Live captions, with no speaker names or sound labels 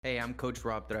Hey, I'm Coach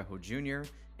Rob Trejo Jr.,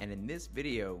 and in this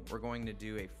video, we're going to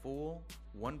do a full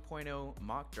 1.0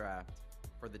 mock draft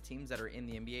for the teams that are in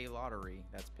the NBA lottery.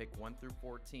 That's pick 1 through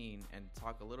 14, and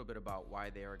talk a little bit about why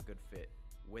they are a good fit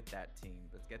with that team.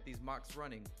 Let's get these mocks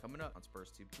running. Coming up on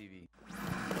SpursTube TV.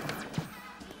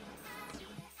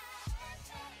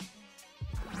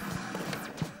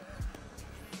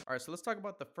 All right, so let's talk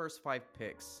about the first 5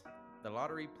 picks. The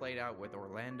lottery played out with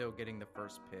Orlando getting the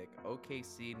first pick,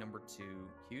 OKC number 2,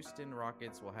 Houston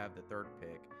Rockets will have the 3rd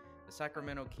pick. The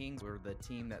Sacramento Kings were the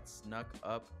team that snuck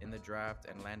up in the draft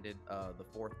and landed the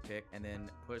 4th pick, and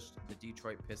then pushed the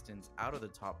Detroit Pistons out of the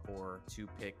top 4 to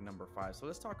pick number 5. So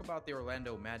let's talk about the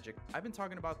Orlando Magic. I've been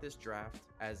talking about this draft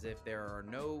as if there are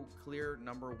no clear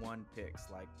number 1 picks.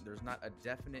 Like, there's not a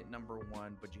definite number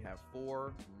 1, but you have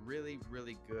 4 really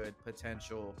good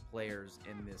potential players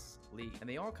in this league, and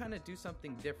they all kind of do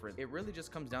something different. It really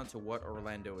just comes down to what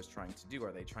Orlando is trying to do.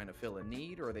 Are they trying to fill a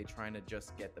need, or are they trying to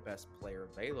just get the best player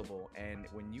available? And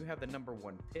when you have the number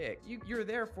 1 pick, you're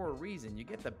there for a reason. You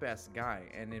get the best guy,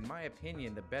 and in my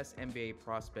opinion, the best NBA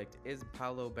prospect is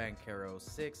Paolo Banchero,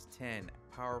 6'10",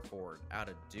 power forward out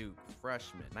of Duke,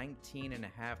 freshman, 19 and a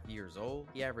half years old.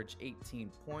 He averaged 18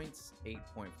 points,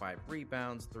 8.5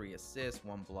 rebounds, 3 assists,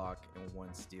 1 block, and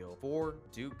 1 steal for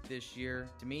Duke this year.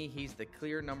 To me, he's the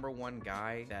clear number 1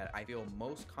 guy that I feel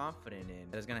most confident in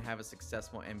that is going to have a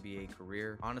successful NBA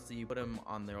career. Honestly, you put him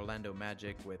on the Orlando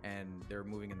Magic and they're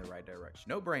moving in the right direction.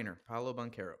 No brainer, Paolo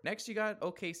Banchero. Next, you got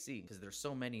OKC, because there's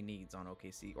so many needs on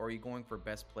OKC. Or are you going for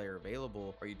best player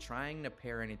available? Are you trying to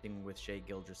pair anything with Shai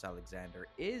Gilgeous-Alexander?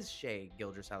 Is Shai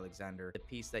Gilgeous-Alexander the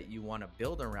piece that you want to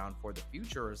build around for the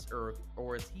future,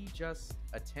 or is he just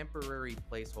a temporary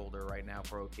placeholder right now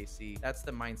for OKC? That's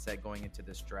the mindset going into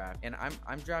this draft. And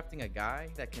I'm drafting a guy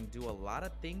that can do a lot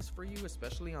of things for you,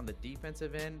 especially on the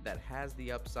defensive end, that has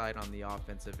the upside on the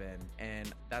offensive end,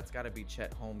 and that's got to be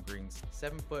Chet Holmgren,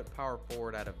 7-foot power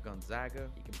forward out of Gonzaga.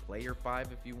 He can play your 5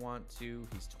 if you want to.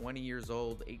 He's 20 years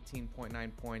old,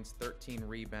 18.9 points, 13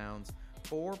 rebounds,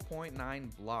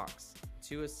 4.9 blocks,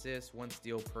 2 assists, 1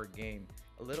 steal per game.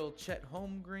 A little Chet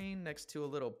Holmgren next to a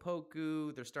little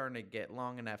Poku. They're starting to get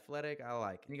long and athletic. I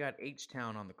like it. You got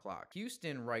H-Town on the clock.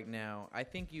 Houston right now, I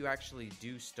think you actually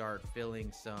do start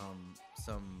filling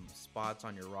some spots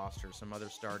on your roster, some other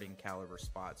starting caliber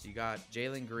spots. You got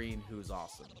Jalen Green, who's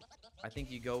awesome. I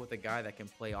think you go with a guy that can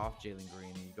play off Jalen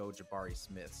Green, and you go Jabari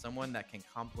Smith, someone that can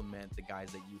complement the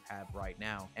guys that you have right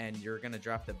now. And you're going to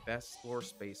draft the best floor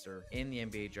spacer in the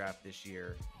NBA draft this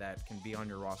year that can be on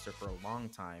your roster for a long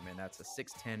time, and that's a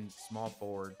 6'10" small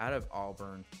forward out of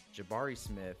Auburn, Jabari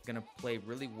Smith. Going to play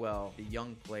really well the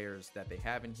young players that they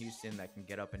have in Houston that can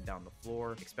get up and down the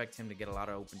floor. Expect him to get a lot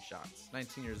of open shots.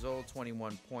 19 years old,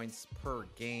 21 points per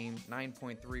game,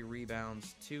 9.3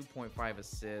 rebounds, 2.5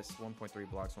 assists, 1.3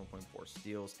 blocks, 1.4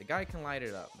 steals. The guy can light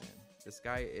it up, man. This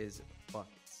guy is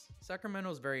buckets.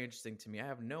 Sacramento is very interesting to me. I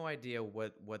have no idea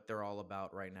what they're all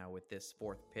about right now with this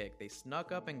 4th pick. They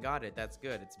snuck up and got it. That's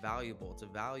good. It's valuable. It's a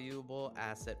valuable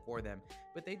asset for them.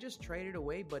 But they just traded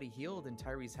away Buddy Hield and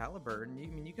Tyrese Halliburton. I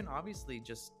mean, you can obviously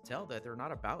just tell that they're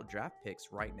not about draft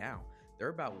picks right now. They're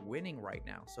about winning right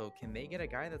now. So can they get a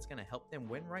guy that's going to help them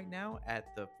win right now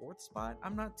at the 4th spot?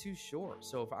 I'm not too sure.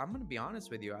 So if I'm going to be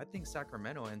honest with you, I think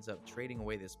Sacramento ends up trading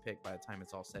away this pick by the time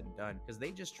it's all said and done, because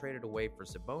they just traded away for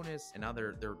Sabonis, and now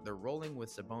they're rolling with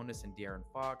Sabonis and De'Aaron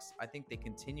Fox. I think they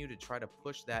continue to try to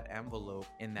push that envelope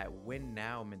in that win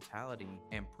now mentality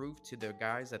and prove to the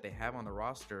guys that they have on the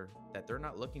roster that they're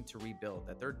not looking to rebuild,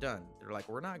 that they're done. They're like,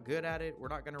 we're not good at it. We're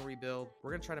not going to rebuild.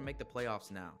 We're going to try to make the playoffs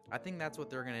now. I think that's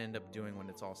what they're going to end up doing when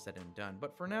it's all said and done.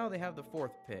 But for now, they have the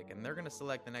 4th pick, and they're going to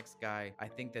select the next guy I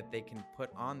think that they can put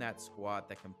on that squad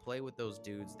that can play with those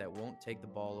dudes that won't take the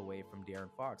ball away from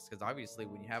De'Aaron Fox. Because obviously,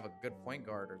 when you have a good point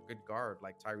guard or good guard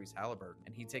like Tyrese Halliburton,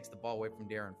 and he takes the ball away from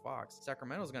De'Aaron Fox,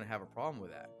 Sacramento's going to have a problem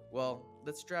with that. Well,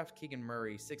 let's draft Keegan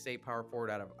Murray, 6'8" power forward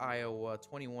out of Iowa,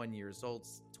 21 years old,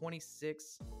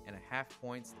 26 and a half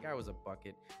points. The guy was a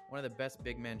bucket. One of the best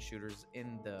big man shooters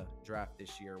in the draft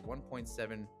this year.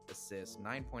 1.7 assists,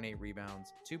 9.8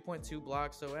 rebounds, 2.2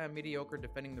 blocks. So mediocre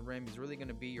defending the rim. He's really going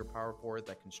to be your power forward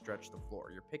that can stretch the floor.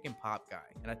 Your pick and pop guy.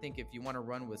 And I think if you want to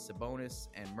run with Sabonis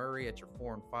and Murray at your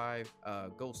 4 and 5,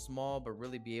 go small, but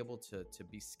really be able to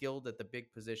be skilled at the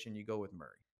big position, you go with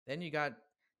Murray. Then you got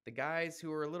the guys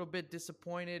who are a little bit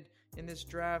disappointed in this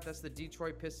draft. That's the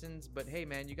Detroit Pistons. But hey,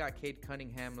 man, you got Cade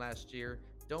Cunningham last year.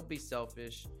 Don't be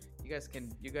selfish.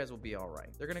 You guys will be all right.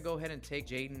 They're gonna go ahead and take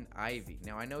Jaden Ivey.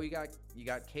 Now I know you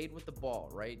got Cade with the ball,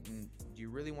 right? And do you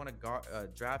really want to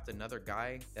draft another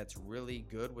guy that's really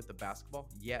good with the basketball?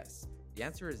 Yes. The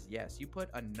answer is yes. You put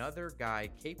another guy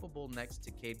capable next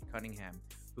to Cade Cunningham.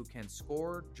 who can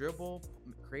score, dribble,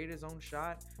 create his own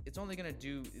shot. It's only going to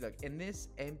do, like, in this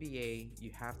NBA,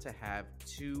 you have to have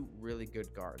two really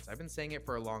good guards. I've been saying it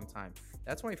for a long time.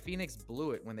 That's why Phoenix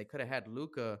blew it when they could have had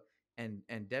Luka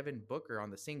and Devin Booker on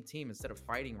the same team instead of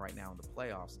fighting right now in the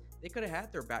playoffs. They could have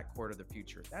had their backcourt of the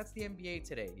future. That's the NBA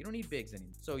today. You don't need bigs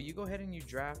anymore. So you go ahead and you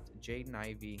draft Jaden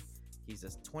Ivey. He's a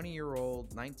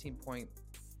 20-year-old, 19-point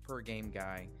per game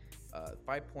guy,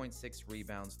 5.6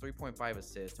 rebounds, 3.5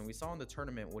 assists. And we saw in the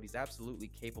tournament what he's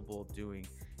absolutely capable of doing,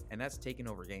 and that's taking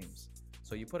over games.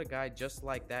 So you put a guy just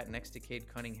like that next to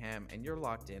Cade Cunningham, and you're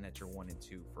locked in at your 1 and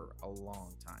 2 for a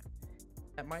long time.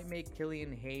 That might make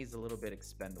Killian Hayes a little bit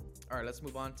expendable. All right, let's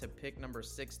move on to pick number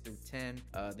 6 through 10.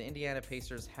 The Indiana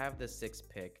Pacers have the 6th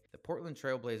pick. The Portland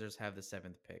Trailblazers have the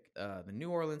 7th pick. The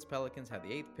New Orleans Pelicans have the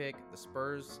 8th pick. The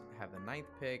Spurs have the 9th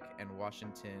pick. And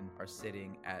Washington are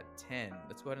sitting at 10.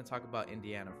 Let's go ahead and talk about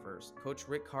Indiana first. Coach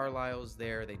Rick Carlisle's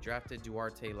there. They drafted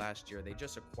Duarte last year. They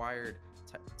just acquired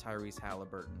Tyrese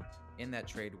Halliburton in that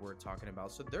trade we're talking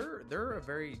about. So they're a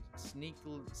very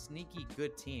sneaky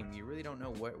good team. You really don't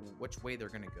know which way they're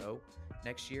going to go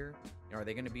next year. You know, are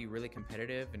they going to be really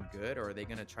competitive and good, or are they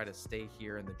going to try to stay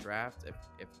here in the draft?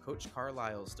 If Coach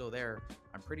Carlisle is still there,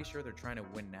 I'm pretty sure they're trying to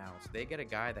win now. So they get a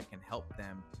guy that can help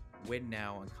them win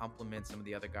now and complement some of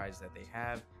the other guys that they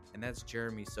have, and that's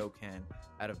Jeremy Sochan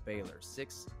out of Baylor.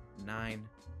 6'9",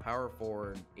 power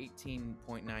forward,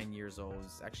 18.9 years old.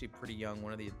 He's actually pretty young,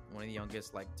 one of the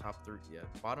youngest, like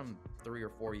bottom 3 or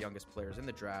 4 youngest players in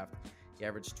the draft. He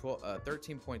averaged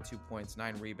 13.2 points,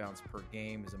 9 rebounds per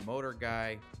game. He's a motor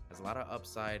guy, has a lot of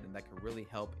upside, and that could really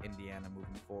help Indiana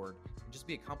moving forward and just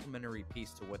be a complementary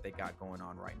piece to what they got going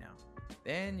on right now.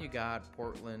 Then you got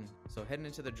Portland. So heading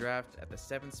into the draft at the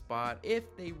 7th spot,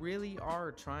 if they really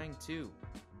are trying to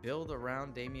build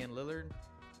around Damian Lillard,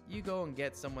 you go and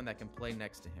get someone that can play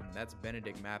next to him. That's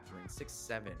Benedict Mathurin,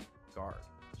 6'7", guard,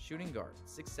 shooting guard,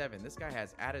 6'7". This guy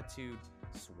has attitude,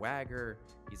 swagger.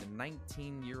 He's a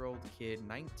 19-year-old kid,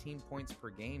 19 points per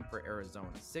game for Arizona,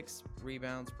 6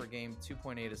 rebounds per game,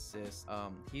 2.8 assists.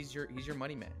 He's your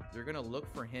money man. You're gonna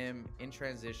look for him in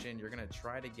transition. You're gonna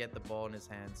try to get the ball in his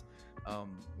hands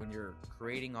when you're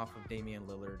creating off of Damian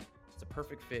Lillard. It's a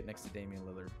perfect fit next to Damian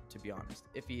Lillard, to be honest,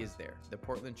 if he is there. The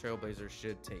Portland Trailblazers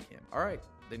should take him. All right,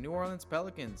 the New Orleans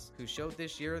Pelicans, who showed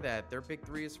this year that their big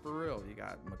three is for real. You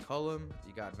got McCollum,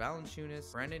 you got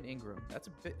Valanciunas, Brandon Ingram.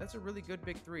 That's a really good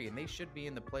big three, and they should be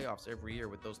in the playoffs every year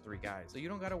with those 3 guys. So you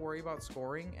don't got to worry about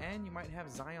scoring, and you might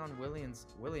have Zion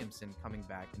Williamson coming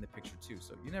back in the picture too.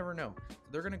 So you never know. So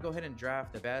they're going to go ahead and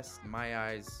draft the best, in my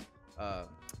eyes,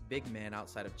 big man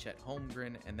outside of Chet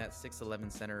Holmgren, and that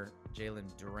 6'11" center Jalen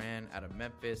Duran out of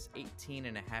Memphis. 18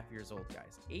 and a half years old,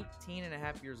 guys. 18 and a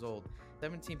half years old.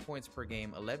 17 points per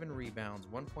game, 11 rebounds,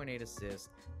 1.8 assists,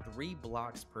 3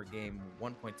 blocks per game,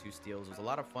 1.2 steals. It was a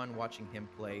lot of fun watching him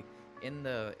play in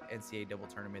the NCAA double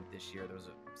tournament this year. There was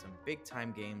some big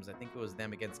time games. I think it was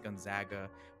them against Gonzaga.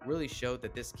 Really showed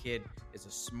that this kid is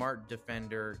a smart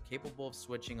defender, capable of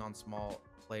switching on small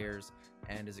players,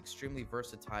 and is extremely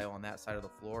versatile on that side of the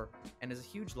floor, and is a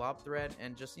huge lob threat,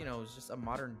 and just, you know, is just a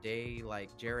modern day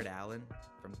like Jared Allen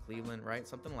from Cleveland, right?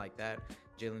 Something like that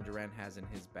Jalen Duran has in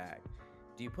his bag.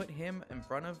 Do you put him in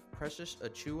front of Precious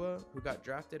Achiuwa, who got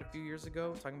drafted a few years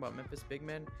ago, talking about Memphis big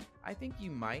men? I think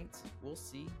you might. We'll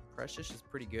see. Precious is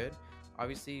pretty good.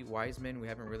 Obviously, Wiseman, we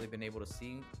haven't really been able to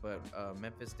see, but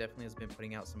Memphis definitely has been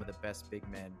putting out some of the best big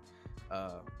men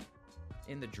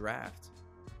in the draft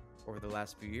over the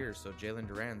last few years. So Jalen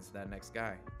Duran's that next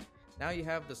guy. Now you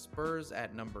have the Spurs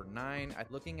at number 9.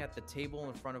 Looking at the table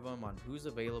in front of them on who's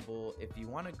available, if you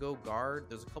want to go guard,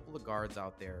 there's a couple of guards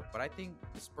out there, but I think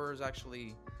the Spurs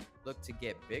actually look to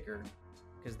get bigger,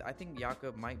 because I think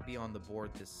Jakob might be on the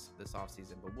board this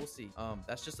offseason, but we'll see.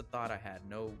 That's just a thought I had.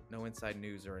 No inside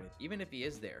news or anything. Even if he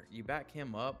is there, you back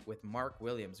him up with Mark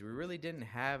Williams. We really didn't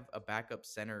have a backup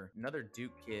center. Another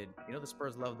Duke kid. You know the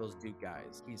Spurs love those Duke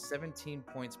guys. He's 17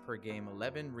 points per game,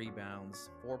 11 rebounds,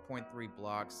 4.3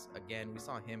 blocks. Again, we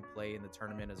saw him play in the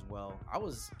tournament as well. I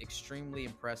was extremely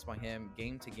impressed by him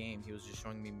game to game. He was just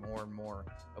showing me more and more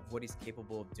of what he's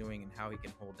capable of doing and how he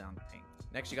can hold down the paint.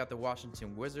 Next, you got the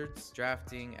Washington Wizards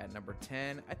drafting at number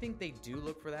 10. I think they do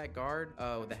look for that guard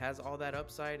that has all that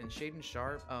upside. And Shaedon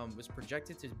Sharpe was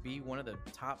projected to be one of the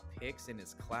top picks in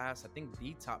his class. I think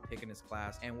the top pick in his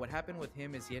class. And what happened with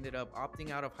him is he ended up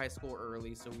opting out of high school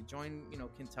early. So he joined,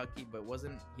 Kentucky, but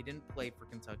he didn't play for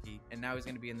Kentucky. And now he's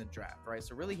going to be in the draft, right?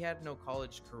 So really he had no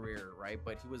college career, right?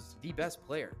 But he was the best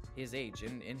player his age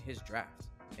in his draft.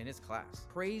 in his class.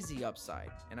 Crazy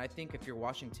upside. And I think if you're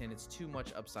Washington, it's too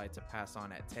much upside to pass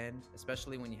on at 10,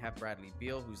 especially when you have Bradley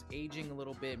Beal, who's aging a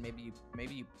little bit. Maybe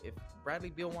if Bradley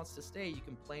Beal wants to stay, you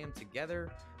can play them together,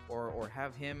 or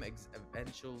have him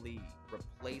eventually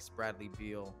replace Bradley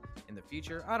Beal in the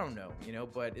future. I don't know,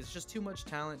 but it's just too much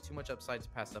talent, too much upside to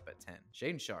pass up at 10.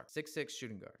 Shaedon Sharpe, 6'6"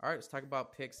 shooting guard. All right, let's talk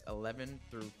about picks 11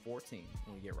 through 14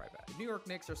 when we get right back. The New York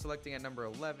Knicks are selecting at number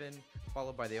 11,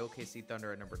 followed by the OKC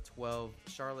Thunder at number 12,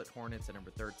 Charlotte Hornets at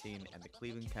number 13, and the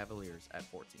Cleveland Cavaliers at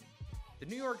 14. The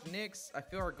New York Knicks, I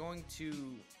feel, are going to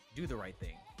do the right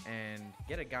thing and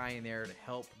get a guy in there to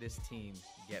help this team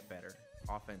get better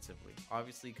offensively.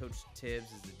 Obviously, Coach Tibbs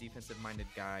is a defensive-minded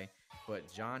guy,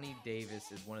 but Johnny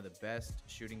Davis is one of the best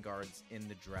shooting guards in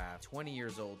the draft. 20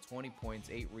 years old, 20 points,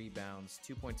 8 rebounds,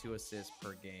 2.2 assists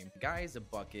per game. The guy is a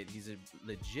bucket. He's a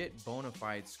legit bona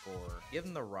fide scorer. Give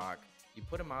him the rock. You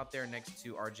put him out there next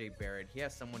to RJ Barrett. He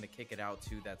has someone to kick it out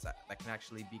to that can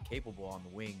actually be capable on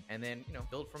the wing, and then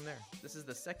build from there. This is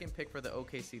the second pick for the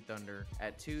OKC Thunder.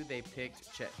 At 2, they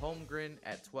picked Chet Holmgren.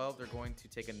 At 12, they're going to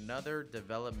take another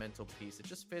developmental piece. It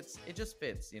just fits.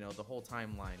 The whole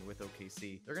timeline with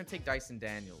OKC. They're going to take Dyson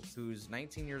Daniels, who's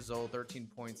 19 years old,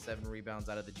 13.7 rebounds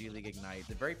out of the G League Ignite.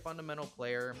 A very fundamental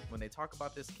player. When they talk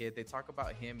about this kid, they talk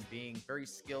about him being very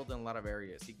skilled in a lot of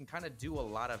areas. He can kind of do a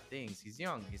lot of things. He's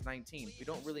young. He's 19. We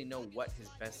don't really know what his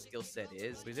best skill set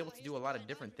is, but he's able to do a lot of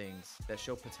different things that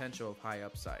show potential of high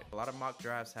upside. A lot of mock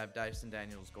drafts have Dyson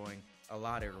Daniels going a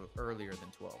lot earlier than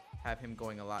 12. Have him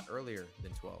going a lot earlier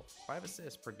than 12. 5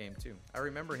 assists per game too. I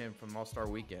remember him from All-Star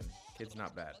Weekend. Kid's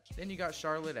not bad. Then you got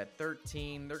Charlotte at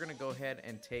 13. They're going to go ahead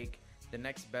and take the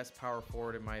next best power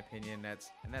forward, in my opinion,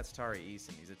 that's Tari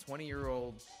Eason. He's a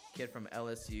 20-year-old kid from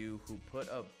LSU who put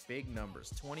up big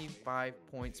numbers: 25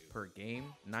 points per game,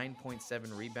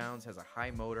 9.7 rebounds, has a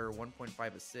high motor,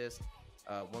 1.5 assists,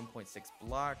 1.6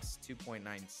 blocks,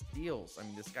 2.9 steals. I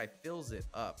mean, this guy fills it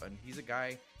up, and he's a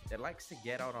guy that likes to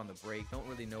get out on the break. Don't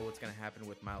really know what's going to happen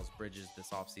with Miles Bridges this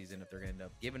offseason, if they're going to end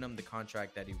up giving him the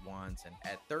contract that he wants. And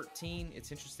at 13,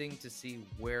 it's interesting to see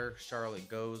where Charlotte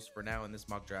goes. For now, in this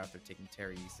mock draft, they're taking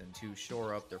Tari Eason to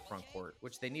shore up their front court,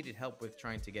 which they needed help with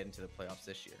trying to get into the playoffs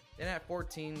this year. Then at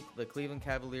 14, the Cleveland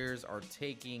Cavaliers are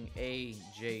taking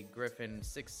AJ Griffin,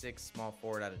 6'6", small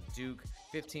forward out of Duke.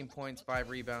 15 points, 5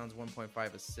 rebounds,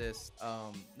 1.5 assists.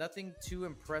 Nothing too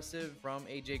impressive from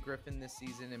AJ Griffin this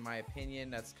season, in my opinion.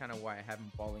 That's kind of why I have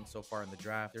him falling so far in the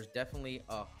draft. There's definitely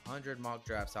 100 mock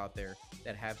drafts out there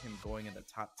that have him going in the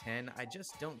top 10. I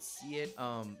just don't see it.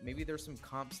 Maybe there's some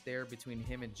comps there between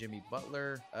him and Jimmy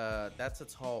Butler. That's a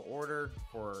tall order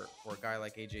for a guy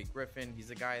like AJ Griffin. He's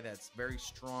a guy that's very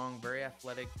strong, very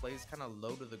athletic, plays kind of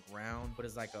low to the ground, but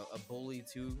is like a bully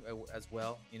too as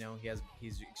well.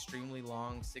 He's extremely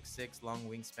long, 6'6", long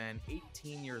wingspan,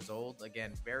 18 years old.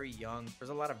 Again, very young. There's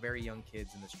a lot of very young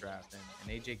kids in this draft,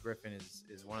 and AJ Griffin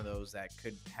is one of those that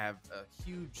could have a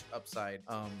huge upside,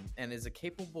 and is a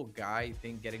capable guy, I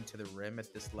think, getting to the rim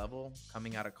at this level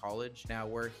coming out of college. Now,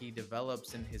 where he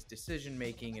develops in his decision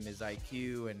making and his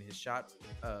IQ and his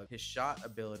shot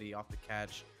ability off the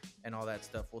catch and all that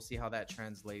stuff, we'll see how that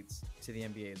translates to the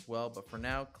NBA as well. But for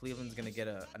now, Cleveland's going to get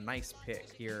a nice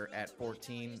pick here at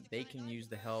 14. They can use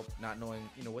the help, not knowing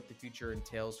what the future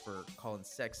entails for Colin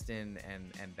Sexton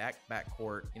and that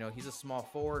backcourt. He's a small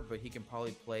forward, but he can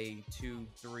probably play 2,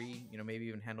 3, maybe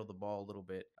even handle the ball a little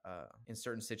bit in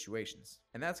certain situations.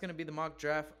 And that's going to be the mock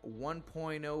draft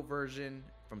 1.0 version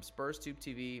from SpursTube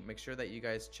TV. Make sure that you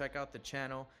guys check out the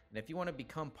channel, and if you want to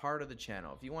become part of the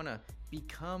channel, if you want to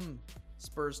become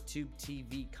SpursTube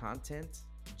TV content,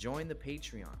 join the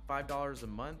Patreon. $5 a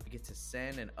month. You get to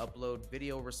send and upload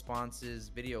video responses,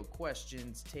 video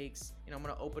questions, takes. I'm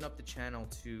going to open up the channel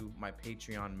to my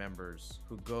Patreon members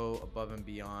who go above and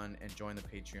beyond and join the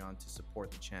Patreon to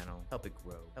support the channel, help it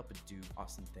grow, help it do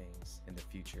awesome things in the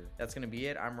future. That's going to be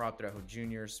it. I'm Rob Trejo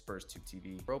Jr., SpursTube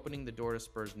TV. We're opening the door to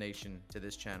Spurs Nation, to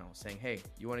this channel, saying, hey,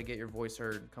 you want to get your voice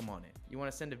heard? Come on in. You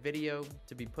want to send a video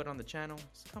to be put on the channel?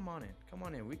 Just come on in. Come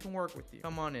on in. We can work with you.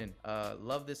 Come on in.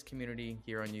 Love this community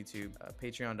here on YouTube.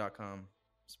 Patreon.com,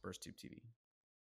 SpursTube TV.